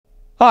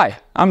Hi,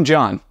 I'm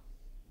John.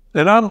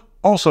 And I'm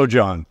also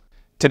John.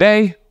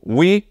 Today,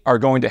 we are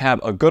going to have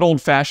a good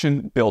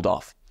old-fashioned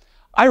build-off.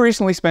 I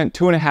recently spent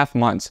 2.5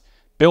 months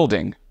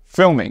building,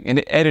 filming,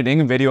 and editing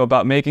a video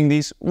about making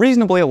these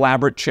reasonably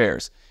elaborate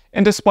chairs.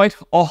 And despite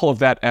all of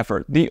that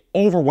effort, the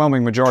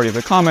overwhelming majority of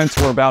the comments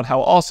were about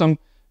how awesome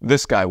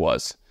this guy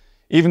was,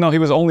 even though he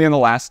was only in the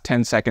last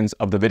 10 seconds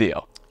of the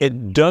video.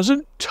 It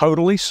doesn't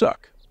totally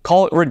suck.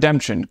 Call it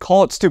redemption,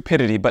 call it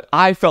stupidity, but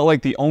I felt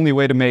like the only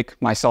way to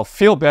make myself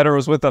feel better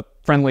was with a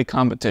friendly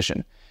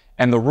competition.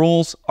 And the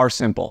rules are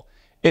simple.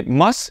 It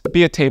must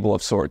be a table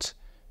of sorts,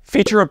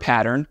 feature a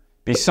pattern,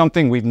 be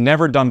something we've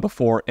never done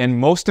before, and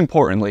most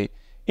importantly,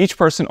 each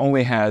person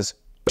only has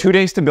 2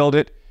 days to build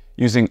it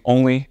using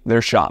only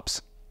their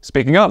shops.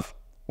 Speaking of,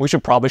 we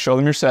should probably show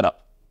them your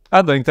setup.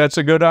 I think that's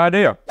a good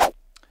idea.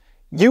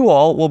 You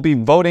all will be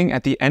voting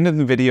at the end of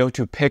the video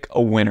to pick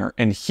a winner,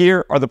 and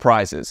here are the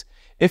prizes.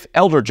 If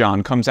Elder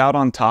John comes out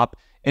on top,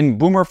 in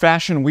boomer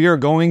fashion, we are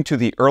going to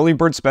the early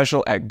bird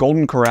special at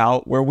Golden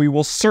Corral, where we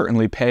will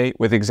certainly pay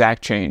with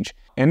exact change.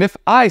 And if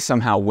I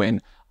somehow win,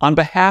 on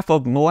behalf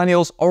of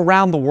millennials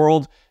around the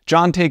world,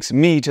 John takes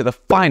me to the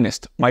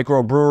finest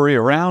microbrewery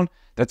around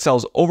that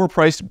sells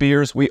overpriced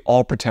beers we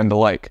all pretend to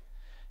like.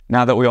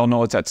 Now that we all know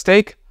what's at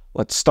stake,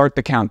 let's start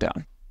the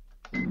countdown.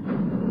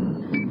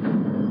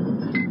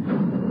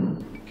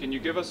 Can you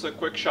give us a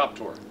quick shop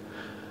tour?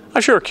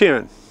 I sure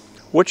can.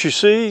 What you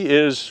see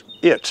is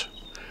it.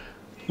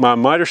 My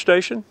miter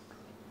station,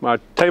 my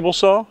table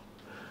saw,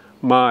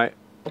 my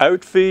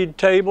outfeed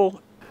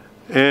table,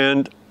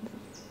 and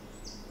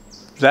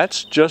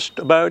that's just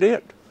about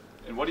it.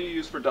 And what do you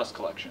use for dust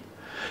collection?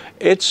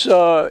 It's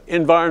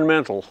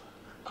environmental.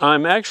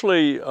 I'm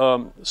actually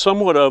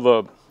somewhat of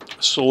a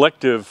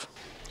selective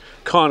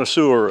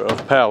connoisseur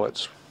of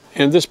pallets.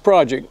 And this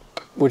project,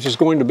 which is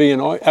going to be an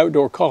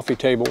outdoor coffee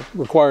table,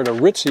 required a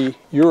ritzy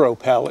Euro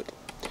pallet.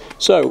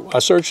 So I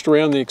searched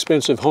around the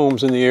expensive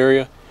homes in the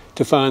area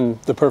to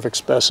find the perfect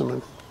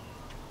specimen.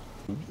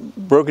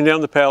 Broken down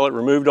the pallet,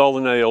 removed all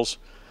the nails.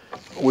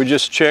 We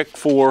just checked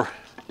for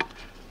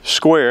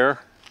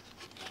square,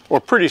 or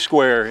pretty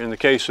square in the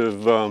case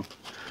of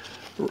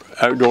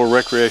outdoor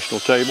recreational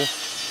table.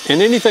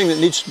 And anything that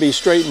needs to be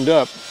straightened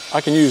up,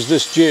 I can use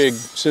this jig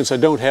since I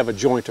don't have a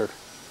jointer.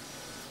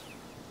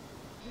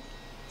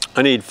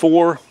 I need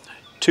 4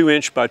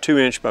 2-inch by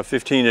 2-inch by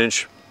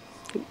 15-inch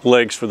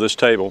legs for this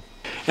table.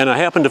 And I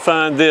happened to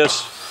find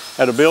this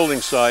at a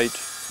building site,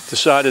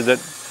 decided that,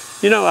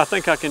 you know, I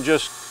think I can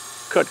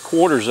just cut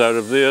quarters out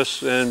of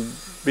this and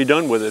be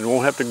done with it and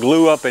won't have to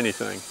glue up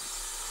anything.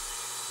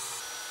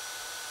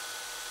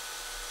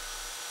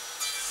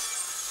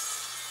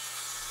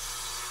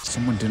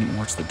 Someone didn't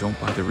watch the Don't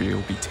Buy the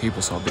Ryobi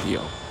table saw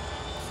video.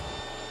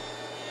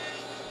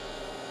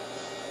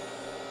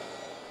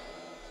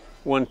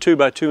 One 2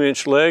 by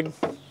 2-inch leg,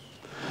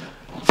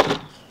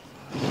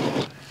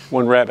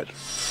 one rabbet.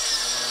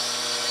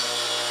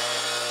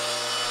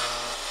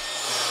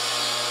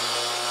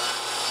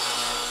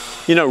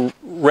 You know,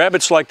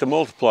 rabbits like to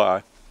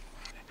multiply.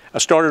 I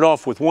started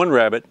off with 1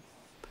 rabbit,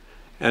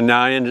 and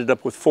now I ended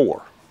up with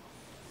 4.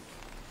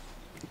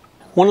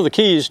 One of the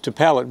keys to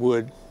pallet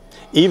wood,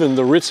 even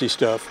the ritzy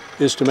stuff,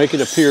 is to make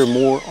it appear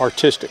more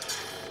artistic.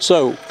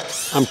 So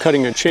I'm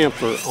cutting a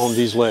chamfer on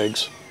these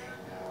legs.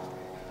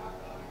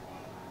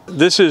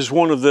 This is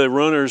one of the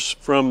runners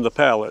from the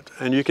pallet,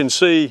 and you can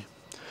see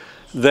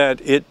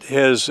that it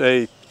has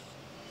a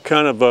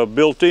kind of a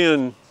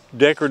built-in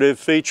decorative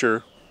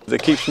feature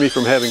that keeps me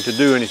from having to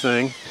do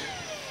anything.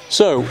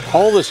 So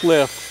all that's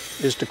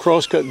left is to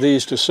cross-cut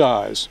these to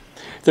size.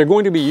 They're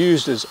going to be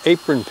used as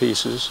apron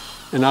pieces,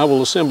 and I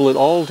will assemble it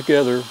all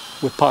together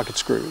with pocket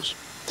screws.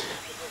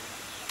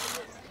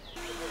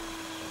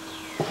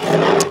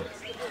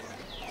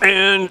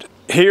 And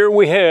here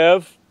we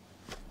have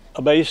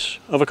a base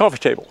of a coffee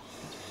table.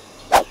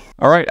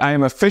 All right, I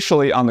am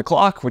officially on the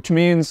clock, which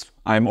means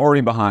I'm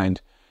already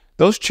behind.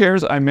 Those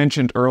chairs I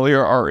mentioned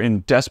earlier are in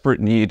desperate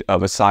need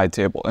of a side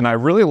table, and I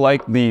really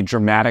like the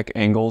dramatic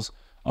angles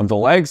of the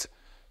legs,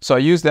 so I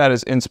used that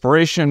as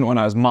inspiration when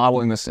I was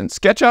modeling this in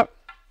SketchUp.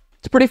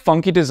 It's a pretty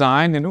funky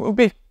design, and it would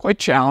be quite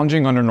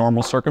challenging under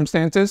normal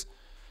circumstances,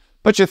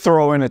 but you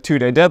throw in a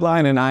 2-day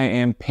deadline and I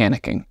am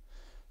panicking.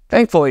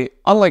 Thankfully,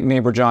 unlike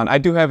Neighbor John, I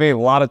do have a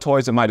lot of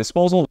toys at my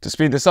disposal to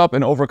speed this up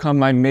and overcome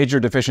my major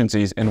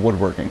deficiencies in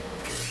woodworking.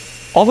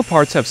 All the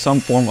parts have some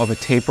form of a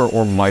taper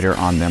or miter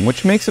on them,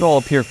 which makes it all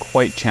appear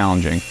quite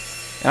challenging.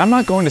 And I'm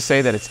not going to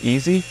say that it's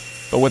easy,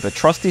 but with a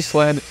trusty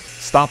sled,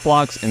 stop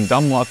blocks, and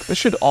dumb luck, this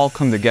should all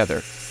come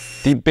together.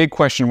 The big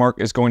question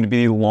mark is going to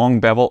be the long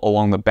bevel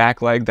along the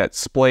back leg that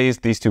splays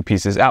these 2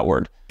 pieces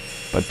outward.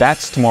 But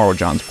that's Tomorrow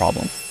John's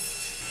problem.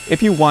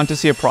 If you want to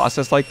see a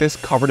process like this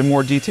covered in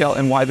more detail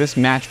and why this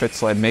match fit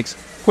sled makes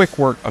quick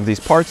work of these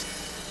parts,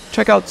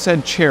 check out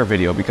said chair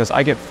video because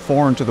I get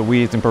far into the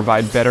weeds and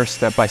provide better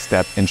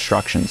step-by-step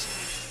instructions.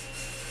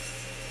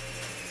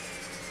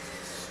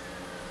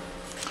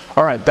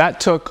 All right, that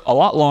took a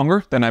lot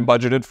longer than I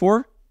budgeted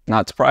for.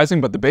 Not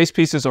surprising, but the base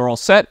pieces are all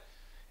set.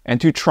 And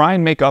to try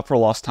and make up for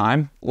lost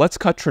time, let's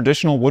cut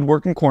traditional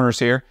woodworking corners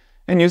here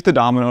and use the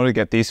domino to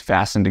get these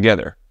fastened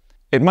together.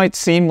 It might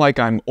seem like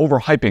I'm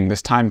overhyping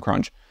this time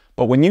crunch,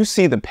 but when you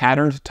see the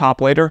patterned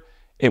top later,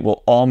 it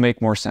will all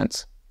make more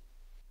sense.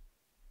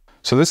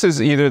 So this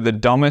is either the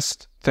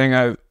dumbest thing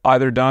I've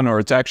either done or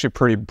it's actually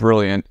pretty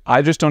brilliant.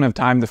 I just don't have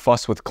time to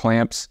fuss with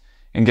clamps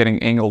and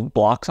getting angled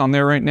blocks on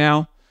there right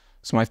now.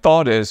 So my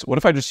thought is, what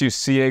if I just use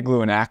CA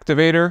glue and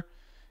activator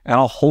and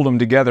I'll hold them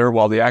together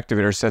while the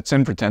activator sets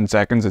in for 10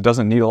 seconds. It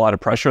doesn't need a lot of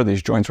pressure.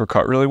 These joints were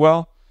cut really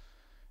well.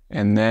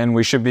 And then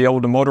we should be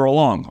able to motor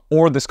along.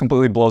 Or this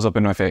completely blows up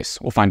in my face.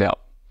 We'll find out.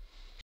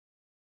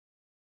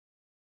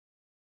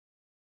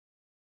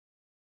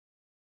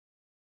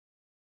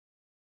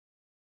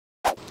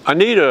 I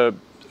need a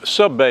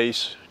sub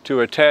base to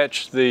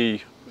attach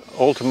the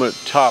ultimate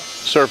top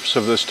surface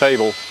of this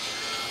table.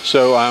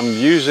 So I'm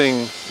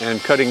using and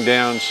cutting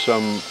down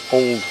some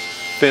old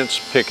fence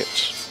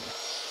pickets.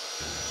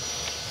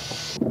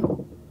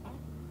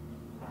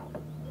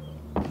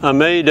 I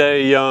made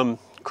a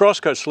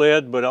crosscut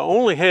sled, but I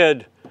only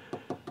had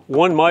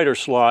one miter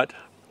slot,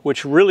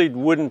 which really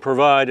wouldn't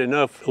provide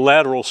enough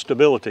lateral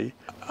stability.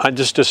 I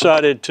just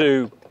decided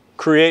to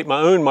create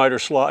my own miter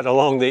slot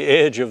along the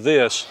edge of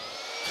this.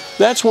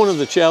 That's one of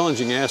the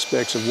challenging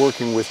aspects of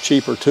working with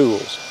cheaper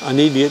tools. I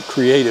need to get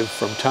creative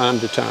from time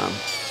to time.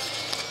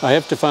 I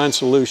have to find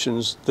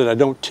solutions that I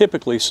don't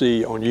typically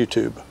see on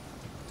YouTube.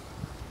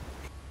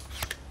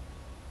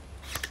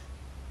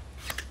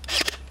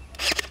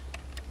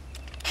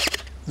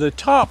 The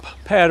top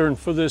pattern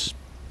for this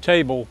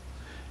table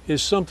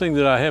is something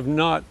that I have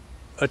not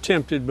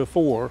attempted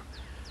before,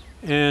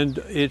 and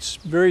it's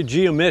very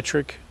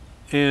geometric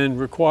and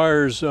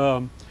requires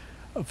a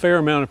fair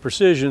amount of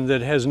precision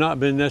that has not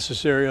been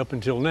necessary up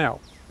until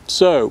now.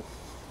 So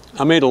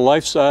I made a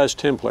life-size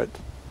template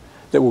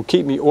that will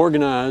keep me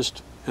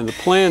organized, and the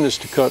plan is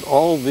to cut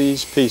all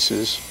these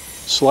pieces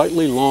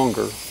slightly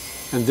longer,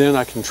 and then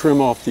I can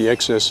trim off the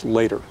excess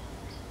later.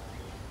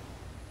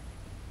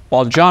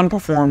 While John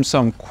performs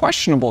some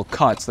questionable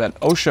cuts that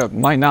OSHA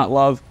might not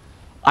love,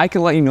 I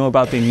can let you know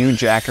about the new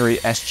Jackery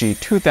SG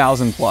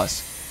 2000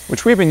 Plus,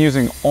 which we've been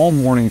using all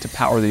morning to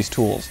power these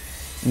tools.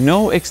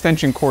 No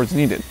extension cords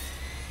needed.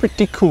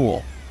 Pretty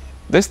cool.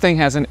 This thing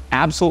has an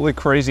absolutely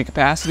crazy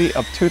capacity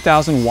of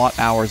 2,000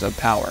 watt-hours of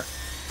power.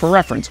 For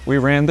reference, we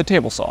ran the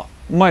table saw,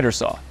 miter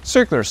saw,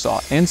 circular saw,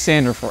 and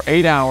sander for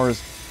 8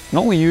 hours and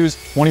only used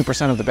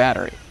 20% of the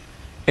battery.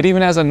 It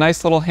even has a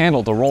nice little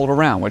handle to roll it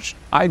around, which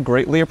I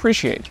greatly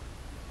appreciate.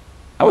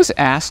 I was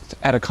asked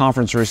at a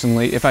conference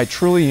recently if I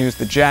truly use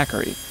the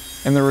Jackery,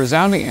 and the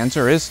resounding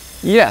answer is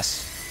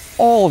yes,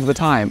 all of the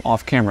time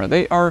off camera.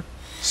 They are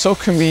so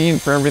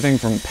convenient for everything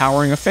from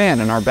powering a fan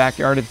in our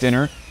backyard at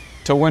dinner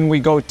to when we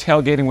go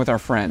tailgating with our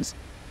friends.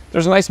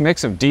 There's a nice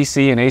mix of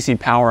DC and AC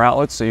power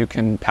outlets so you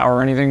can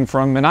power anything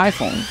from an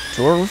iPhone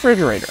to a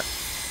refrigerator.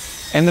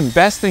 And the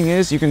best thing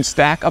is you can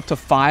stack up to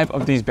 5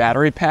 of these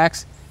battery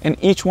packs, and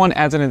each one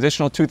adds an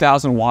additional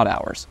 2,000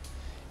 watt-hours.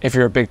 If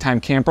you're a big-time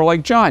camper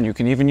like John, you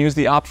can even use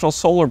the optional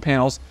solar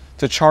panels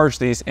to charge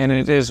these, and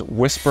it is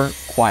whisper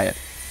quiet.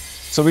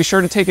 So be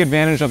sure to take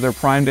advantage of their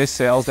Prime Day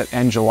sales that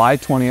end July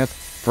 20th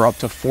for up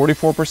to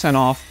 44%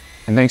 off,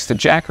 and thanks to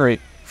Jackery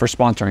for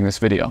sponsoring this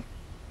video.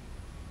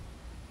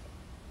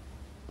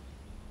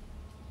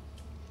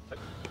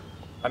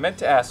 I meant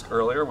to ask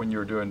earlier when you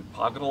were doing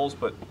pocket holes,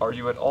 but are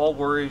you at all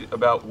worried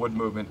about wood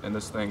movement and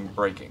this thing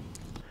breaking?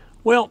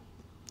 Well,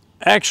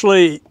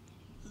 actually,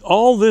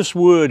 all this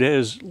wood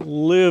has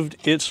lived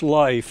its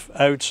life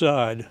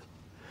outside.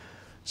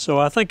 So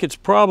I think it's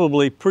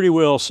probably pretty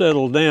well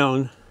settled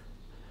down.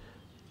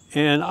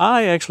 And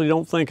I actually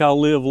don't think I'll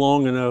live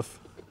long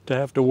enough to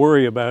have to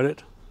worry about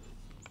it.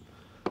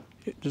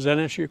 Does that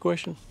answer your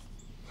question?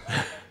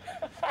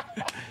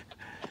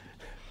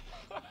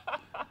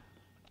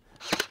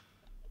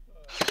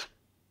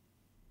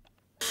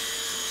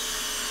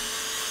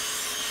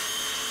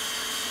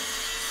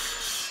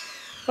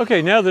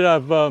 Okay, now that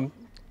I've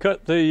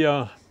cut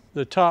the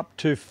top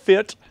to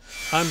fit,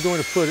 I'm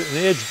going to put an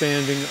edge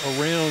banding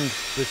around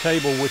the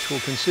table which will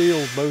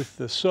conceal both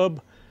the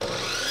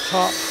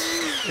sub-top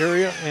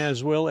area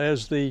as well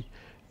as the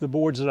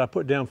boards that I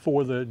put down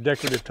for the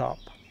decorative top.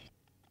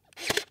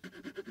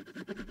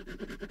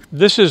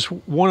 This is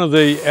one of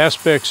the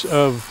aspects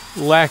of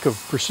lack of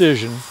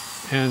precision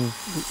and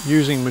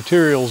using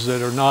materials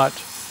that are not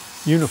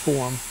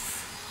uniform,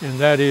 and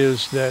that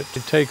is that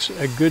it takes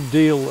a good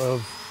deal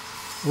of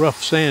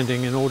rough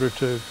sanding in order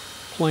to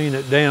plane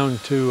it down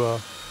to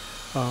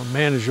a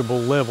manageable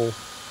level.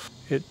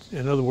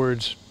 In other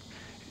words,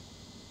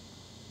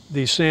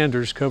 these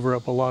sanders cover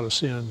up a lot of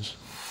sins.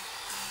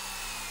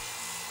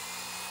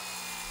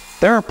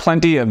 There are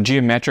plenty of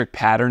geometric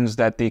patterns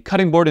that the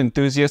cutting board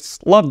enthusiasts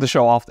love to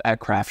show off at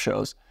craft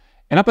shows.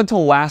 And up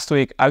until last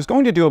week, I was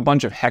going to do a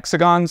bunch of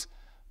hexagons,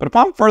 but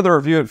upon further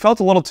review, it felt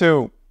a little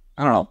too,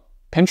 I don't know,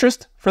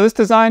 Pinterest for this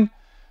design.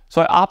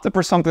 So I opted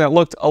for something that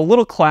looked a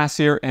little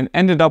classier and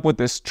ended up with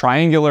this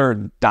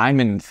triangular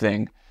diamond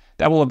thing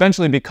that will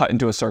eventually be cut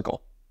into a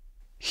circle.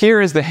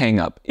 Here is the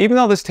hang-up. Even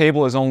though this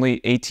table is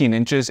only 18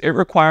 inches, it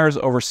requires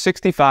over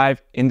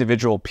 65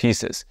 individual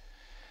pieces.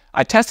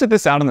 I tested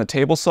this out on the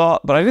table saw,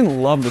 but I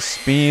didn't love the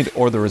speed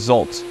or the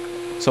results.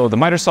 So the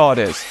miter saw it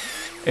is.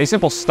 A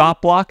simple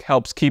stop block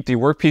helps keep the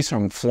workpiece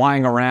from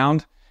flying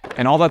around,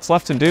 and all that's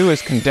left to do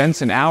is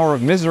condense an hour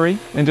of misery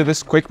into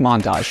this quick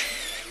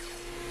montage.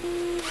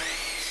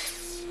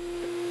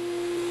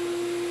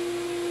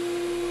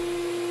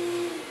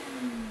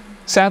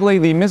 Sadly,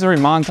 the misery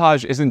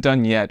montage isn't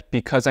done yet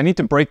because I need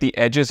to break the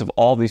edges of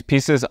all these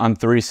pieces on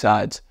 3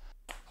 sides.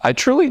 I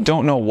truly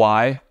don't know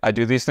why I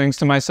do these things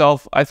to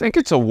myself. I think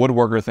it's a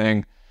woodworker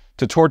thing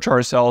to torture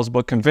ourselves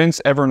but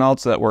convince everyone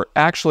else that we're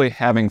actually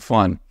having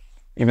fun,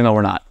 even though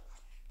we're not.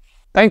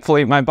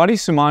 Thankfully, my buddy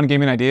Suman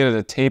gave me an idea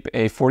to tape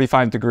a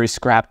 45-degree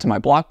scrap to my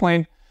block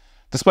plane.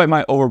 Despite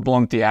my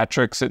overblown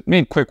theatrics, it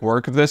made quick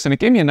work of this and it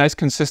gave me a nice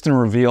consistent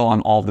reveal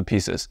on all of the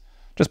pieces.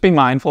 Just be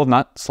mindful of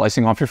not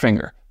slicing off your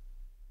finger.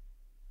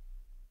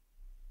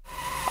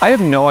 I have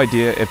no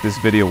idea if this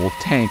video will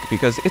tank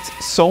because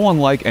it's so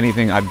unlike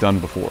anything I've done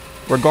before.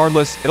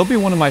 Regardless, it'll be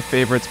one of my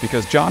favorites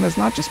because John has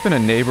not just been a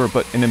neighbor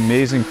but an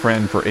amazing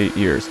friend for 8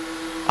 years.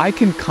 I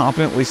can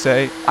confidently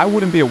say I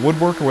wouldn't be a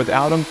woodworker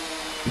without him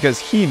because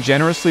he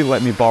generously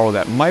let me borrow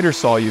that miter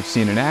saw you've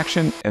seen in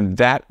action, and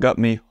that got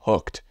me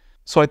hooked.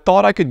 So I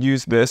thought I could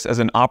use this as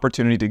an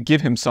opportunity to give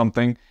him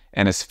something,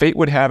 and as fate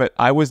would have it,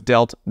 I was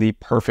dealt the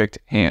perfect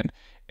hand.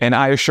 And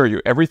I assure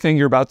you, everything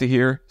you're about to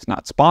hear is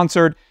not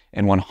sponsored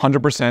and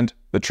 100%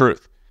 the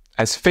truth.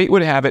 As fate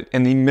would have it,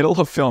 in the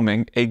middle of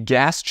filming, a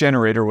gas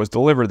generator was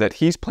delivered that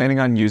he's planning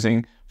on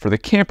using for the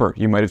camper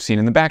you might have seen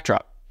in the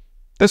backdrop.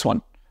 This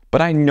one. But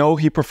I know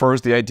he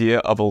prefers the idea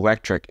of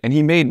electric, and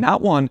he made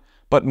not one,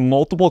 but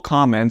multiple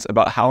comments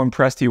about how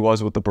impressed he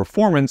was with the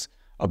performance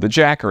of the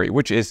Jackery,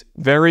 which is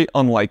very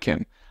unlike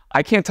him.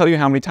 I can't tell you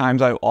how many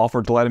times I've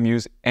offered to let him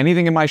use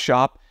anything in my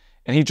shop,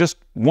 and he just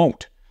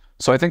won't.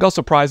 So I think I'll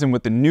surprise him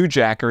with the new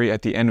Jackery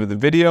at the end of the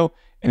video,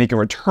 and he can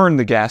return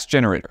the gas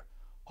generator.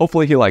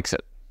 Hopefully he likes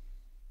it.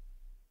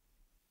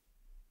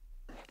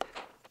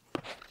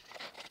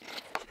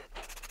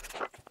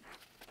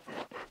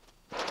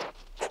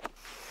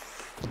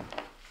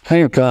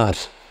 Oh God.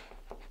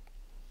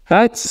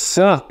 That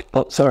sucked.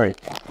 Oh, sorry.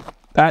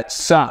 That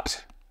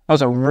sucked. That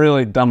was a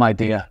really dumb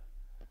idea.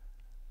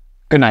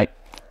 Good night.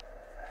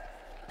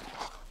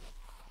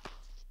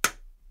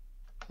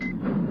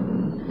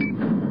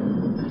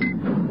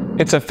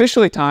 It's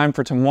officially time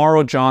for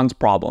Tomorrow John's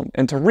problem,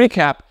 and to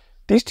recap,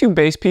 these 2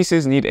 base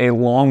pieces need a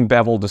long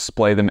bevel to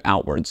splay them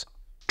outwards.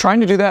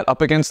 Trying to do that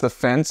up against the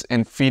fence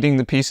and feeding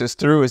the pieces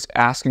through is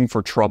asking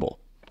for trouble.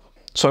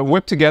 So I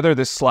whipped together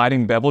this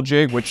sliding bevel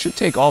jig, which should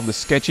take all of the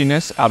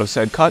sketchiness out of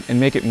said cut and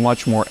make it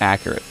much more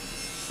accurate.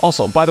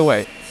 Also, by the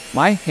way,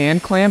 my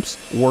hand clamps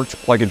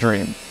worked like a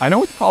dream. I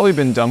know it's probably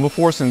been done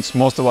before since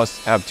most of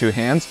us have 2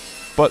 hands,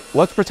 but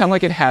let's pretend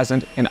like it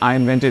hasn't, and I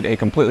invented a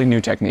completely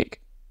new technique.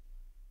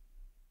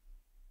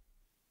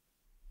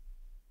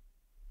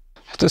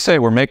 I have to say,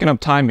 we're making up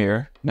time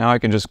here. Now I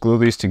can just glue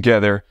these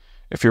together.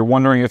 If you're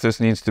wondering if this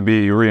needs to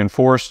be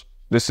reinforced,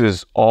 this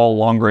is all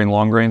long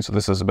grain, so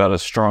this is about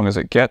as strong as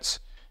it gets.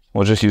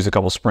 We'll just use a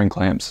couple spring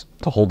clamps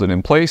to hold it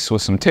in place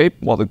with some tape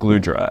while the glue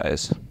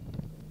dries.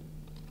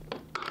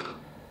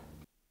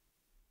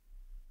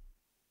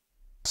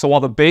 So while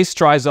the base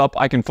dries up,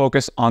 I can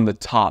focus on the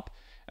top.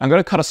 I'm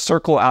going to cut a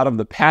circle out of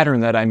the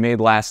pattern that I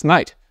made last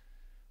night.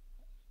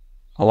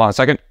 Hold on a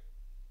second.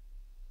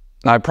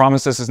 I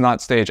promise this is not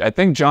staged. I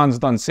think John's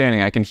done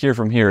sanding. I can hear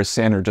from here his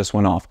sander just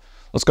went off.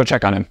 Let's go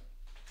check on him.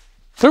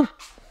 Through.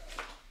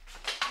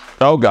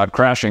 Oh God,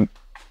 crashing.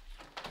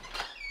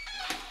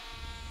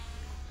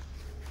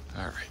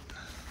 All right.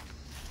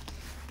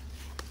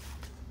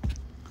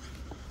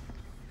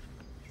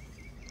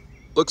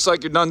 Looks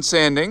like you're done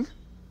sanding.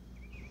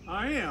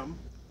 I am.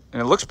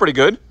 And it looks pretty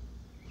good.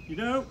 You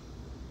know,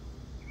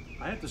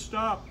 I had to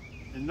stop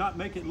and not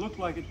make it look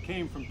like it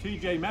came from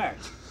TJ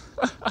Maxx.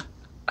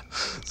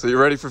 So you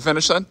ready for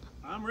finish then?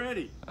 I'm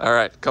ready. All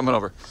right, coming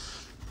over.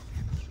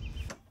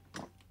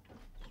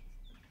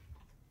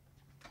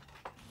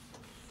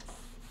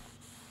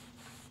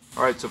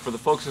 All right, so for the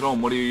folks at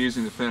home, what are you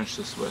using to finish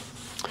this with?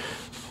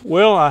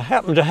 Well, I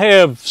happen to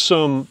have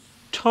some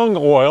tung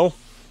oil.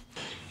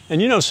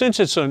 And you know, since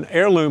it's an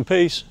heirloom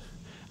piece,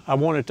 I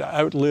want it to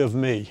outlive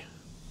me.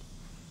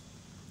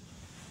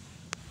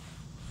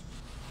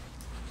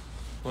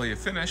 Well, you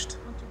finished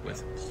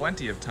with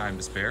plenty of time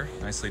to spare.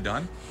 Nicely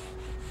done.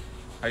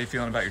 How are you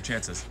feeling about your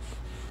chances?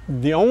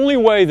 The only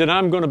way that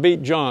I'm going to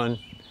beat John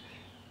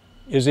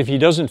is if he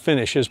doesn't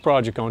finish his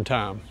project on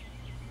time.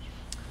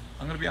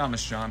 I'm going to be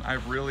honest, John. I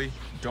really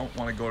don't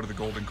want to go to the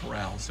Golden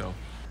Corral, so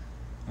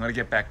I'm going to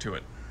get back to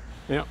it.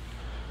 Yeah.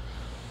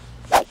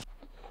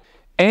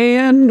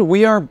 And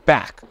we are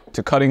back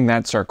to cutting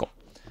that circle.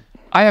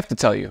 I have to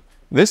tell you,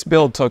 this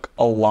build took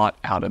a lot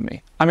out of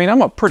me. I mean,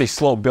 I'm a pretty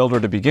slow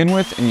builder to begin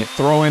with, and you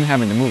throw in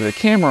having to move the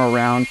camera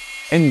around,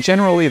 and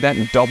generally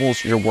that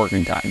doubles your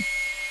working time.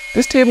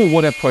 This table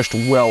would have pushed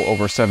well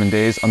over 7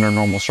 days under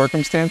normal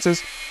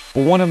circumstances,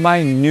 But one of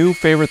my new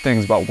favorite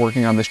things about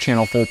working on this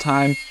channel full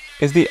time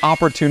is the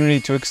opportunity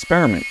to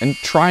experiment and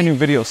try new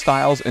video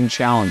styles and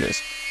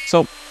challenges.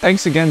 So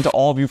thanks again to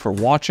all of you for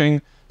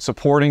watching,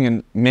 supporting,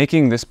 and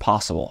making this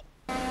possible.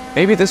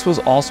 Maybe this was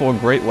also a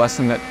great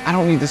lesson that I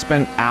don't need to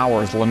spend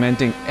hours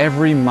lamenting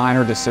every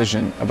minor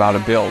decision about a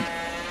build,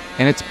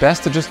 and it's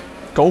best to just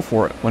go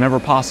for it whenever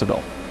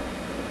possible.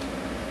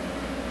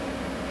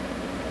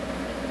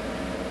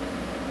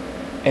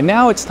 And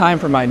now it's time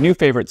for my new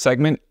favorite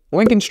segment,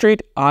 Lincoln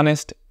Street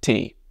Honest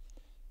Tea.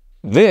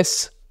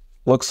 This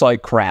looks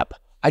like crap.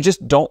 I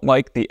just don't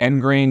like the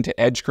end grain to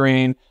edge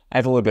grain. I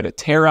have a little bit of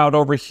tear out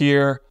over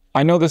here.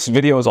 I know this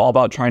video is all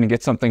about trying to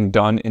get something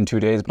done in 2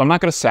 days, but I'm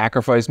not going to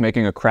sacrifice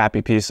making a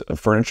crappy piece of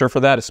furniture for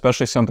that,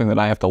 especially something that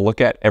I have to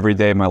look at every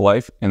day of my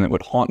life and that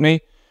would haunt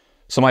me.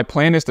 So my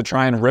plan is to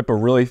try and rip a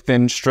really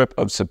thin strip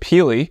of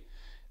sapele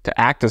to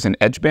act as an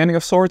edge banding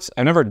of sorts.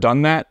 I've never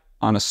done that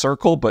on a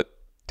circle, but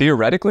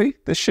theoretically,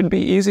 this should be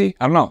easy.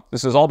 I don't know.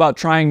 This is all about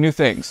trying new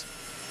things.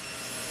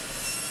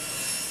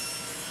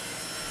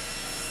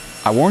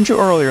 I warned you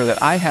earlier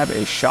that I have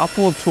a shop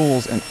full of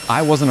tools and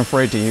I wasn't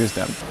afraid to use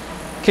them.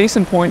 Case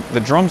in point, the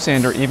drum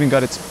sander even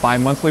got its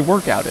bi-monthly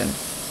workout in.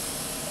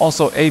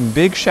 Also, a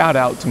big shout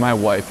out to my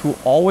wife who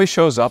always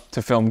shows up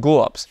to film glue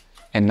ups,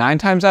 and 9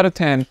 times out of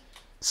 10,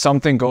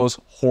 something goes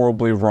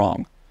horribly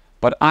wrong.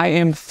 But I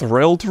am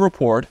thrilled to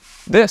report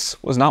this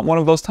was not one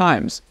of those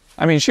times.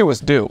 I mean, she was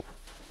due.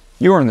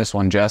 You earned this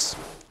one, Jess.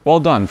 Well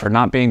done for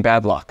not being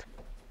bad luck.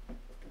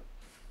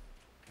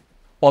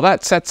 While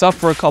that sets up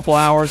for a couple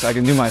hours, I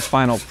can do my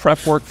final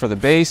prep work for the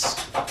base,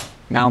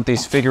 mount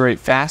these figure-8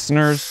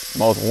 fasteners,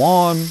 mow the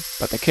lawn,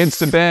 put the kids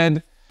to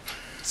bed,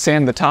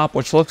 sand the top,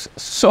 which looks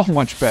so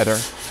much better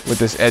with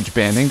this edge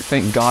banding.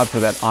 Thank God for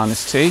that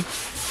Honest Tea.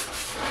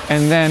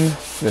 And then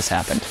this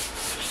happened.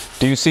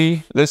 Do you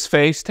see this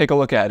face? Take a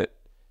look at it.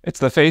 It's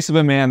the face of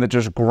a man that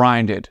just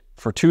grinded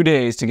for 2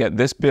 days to get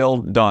this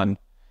build done.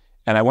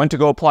 And I went to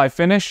go apply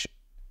finish,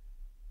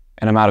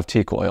 and I'm out of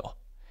teak oil.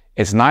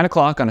 It's 9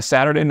 o'clock on a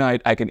Saturday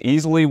night. I can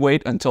easily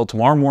wait until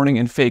tomorrow morning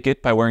and fake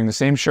it by wearing the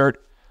same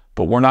shirt,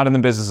 but we're not in the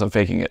business of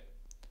faking it.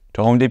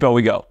 To Home Depot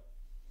we go.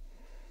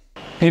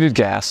 Needed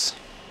gas.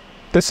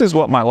 This is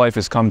what my life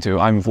has come to.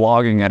 I'm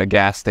vlogging at a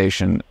gas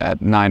station at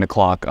 9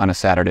 o'clock on a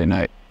Saturday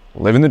night.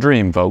 Living the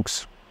dream,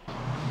 folks.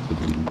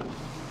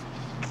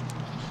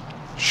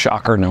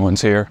 Shocker, no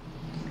one's here.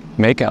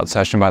 Makeout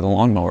session by the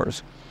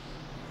lawnmowers.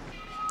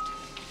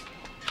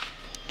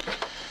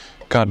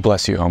 God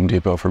bless you, Home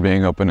Depot, for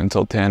being open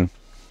until 10.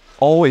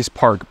 Always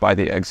park by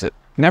the exit,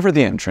 never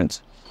the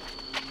entrance.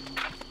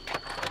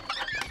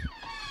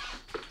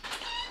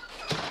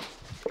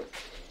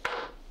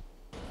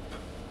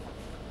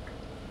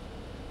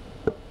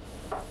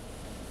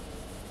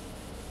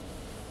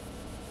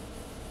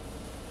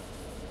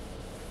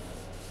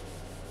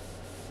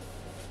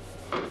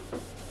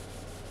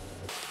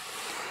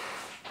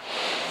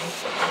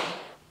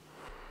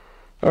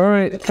 All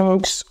right,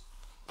 folks,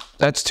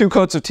 that's 2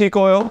 coats of teak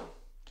oil.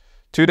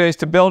 2 days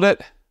to build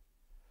it.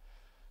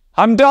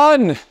 I'm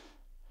done.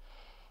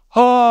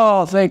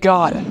 Oh, thank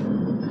God.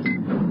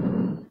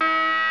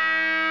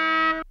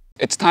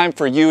 It's time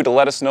for you to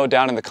let us know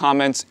down in the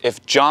comments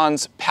if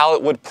John's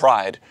pallet wood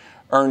pride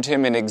earned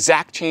him an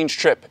exact change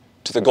trip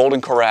to the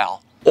Golden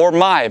Corral, or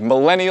my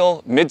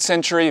millennial,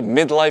 mid-century,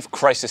 midlife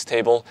crisis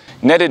table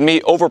netted me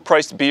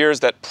overpriced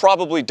beers that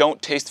probably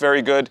don't taste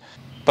very good,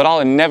 but I'll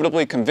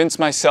inevitably convince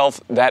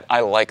myself that I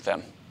like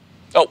them.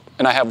 Oh,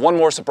 and I have one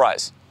more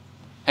surprise.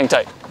 Hang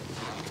tight.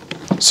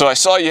 So I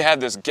saw you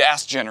had this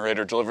gas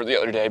generator delivered the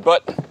other day,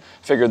 but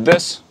figured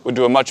this would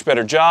do a much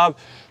better job,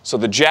 so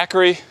the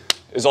Jackery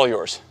is all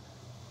yours.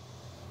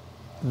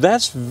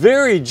 That's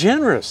very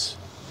generous.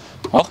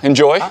 Well,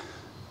 enjoy.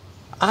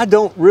 I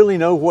don't really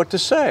know what to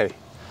say.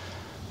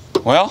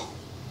 Well,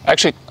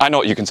 actually, I know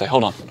what you can say.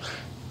 Hold on.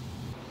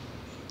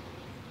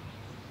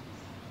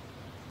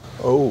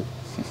 Oh,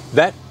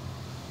 that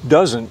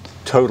doesn't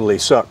totally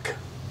suck.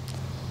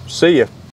 See ya.